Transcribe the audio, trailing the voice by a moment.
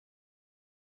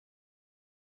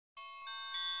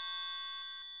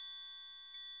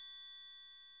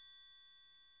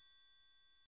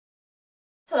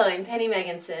Hello, I'm Penny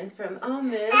Megginson from Home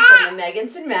Moves and the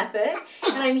Megginson Method,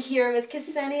 and I'm here with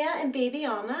Ksenia and baby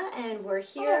Alma, and we're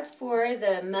here for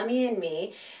the Mummy and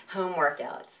Me home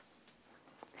workout.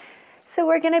 So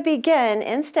we're going to begin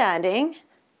in standing,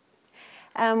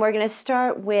 and we're going to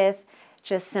start with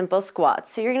just simple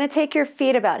squats. So you're going to take your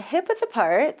feet about hip-width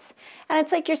apart, and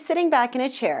it's like you're sitting back in a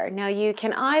chair. Now you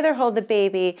can either hold the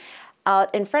baby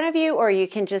out in front of you, or you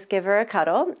can just give her a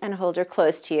cuddle and hold her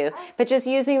close to you. But just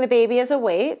using the baby as a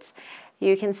weight,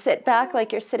 you can sit back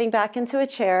like you're sitting back into a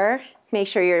chair. Make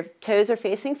sure your toes are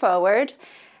facing forward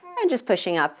and just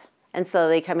pushing up and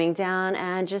slowly coming down,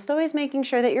 and just always making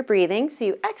sure that you're breathing. So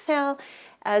you exhale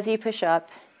as you push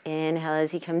up, inhale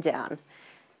as you come down.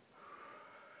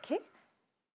 Okay.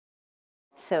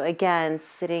 So again,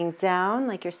 sitting down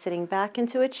like you're sitting back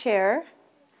into a chair.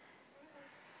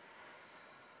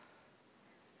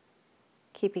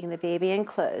 Keeping the baby in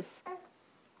close.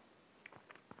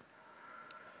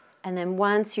 And then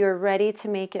once you're ready to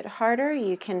make it harder,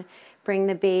 you can bring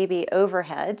the baby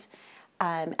overhead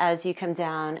as you come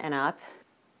down and up.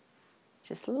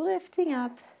 Just lifting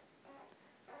up.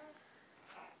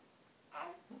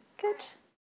 Good.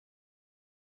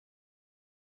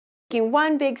 Taking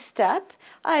one big step,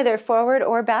 either forward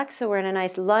or back, so we're in a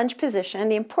nice lunge position.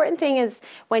 The important thing is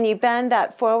when you bend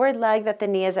that forward leg that the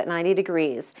knee is at 90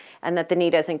 degrees and that the knee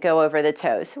doesn't go over the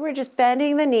toes. So we're just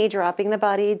bending the knee, dropping the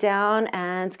body down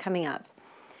and coming up.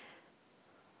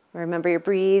 Remember, you're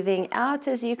breathing out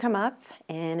as you come up,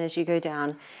 in as you go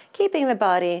down, keeping the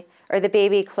body or the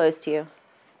baby close to you.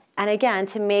 And again,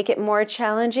 to make it more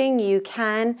challenging, you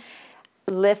can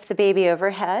lift the baby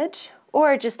overhead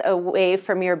or just away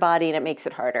from your body, and it makes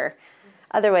it harder.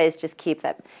 Otherwise, just keep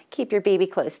your baby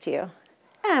close to you.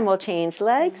 And we'll change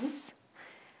legs.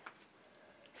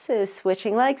 So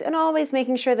switching legs and always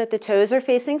making sure that the toes are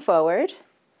facing forward.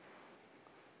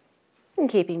 And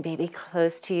keeping baby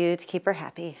close to you to keep her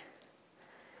happy.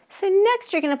 So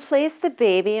next you're going to place the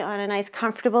baby on a nice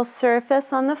comfortable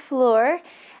surface on the floor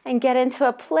and get into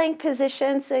a plank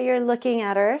position so you're looking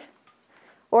at her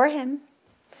or him.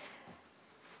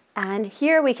 And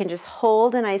here we can just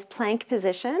hold a nice plank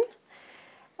position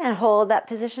and hold that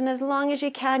position as long as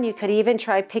you can. You could even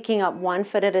try picking up one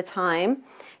foot at a time,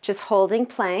 just holding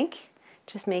plank,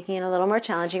 just making it a little more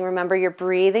challenging. Remember, you're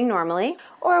breathing normally.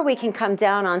 Or we can come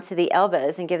down onto the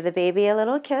elbows and give the baby a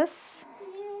little kiss.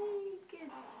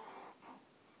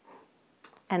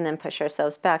 And then push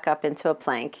ourselves back up into a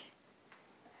plank.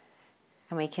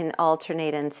 And we can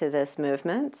alternate into this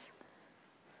movement,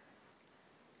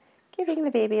 giving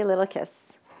the baby a little kiss.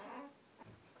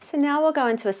 So now we'll go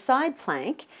into a side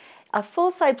plank. A full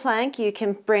side plank, you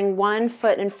can bring one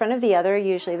foot in front of the other,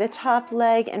 usually the top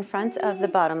leg in front of the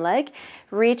bottom leg,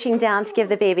 reaching down to give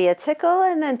the baby a tickle,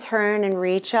 and then turn and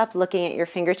reach up, looking at your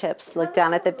fingertips. Look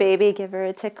down at the baby, give her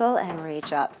a tickle, and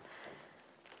reach up.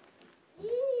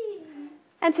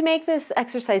 And to make this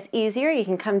exercise easier, you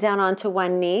can come down onto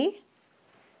one knee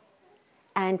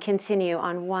and continue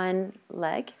on one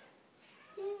leg.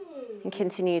 And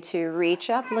continue to reach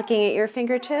up, looking at your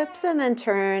fingertips, and then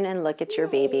turn and look at your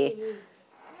baby.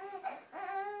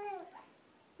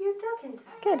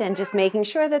 Good, and just making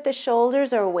sure that the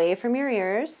shoulders are away from your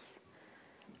ears.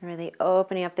 Really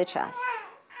opening up the chest.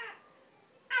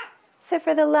 So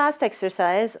for the last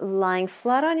exercise, lying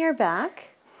flat on your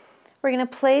back, we're going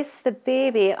to place the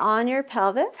baby on your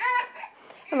pelvis,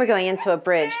 and we're going into a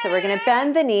bridge. So we're going to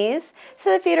bend the knees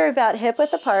so the feet are about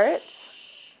hip-width apart.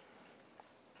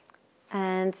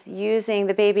 And using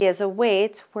the baby as a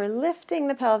weight, we're lifting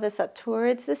the pelvis up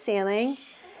towards the ceiling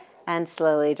and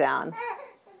slowly down.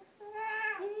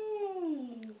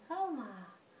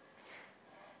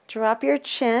 Drop your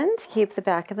chin to keep the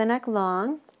back of the neck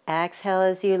long. Exhale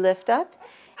as you lift up.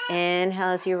 Inhale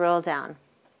as you roll down.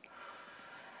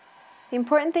 The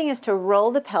important thing is to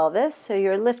roll the pelvis, so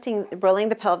you're rolling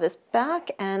the pelvis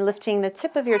back and lifting the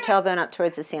tip of your tailbone up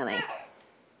towards the ceiling.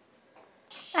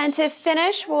 And to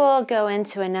finish, we'll go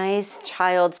into a nice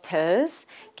child's pose,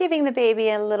 giving the baby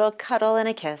a little cuddle and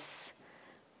a kiss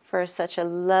for such a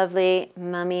lovely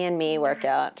Mummy and Me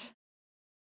workout.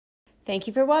 Thank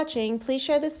you for watching. Please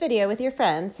share this video with your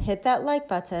friends, hit that like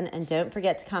button, and don't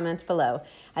forget to comment below.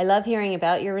 I love hearing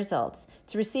about your results.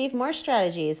 To receive more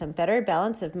strategies on better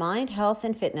balance of mind, health,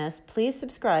 and fitness, please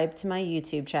subscribe to my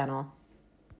YouTube channel.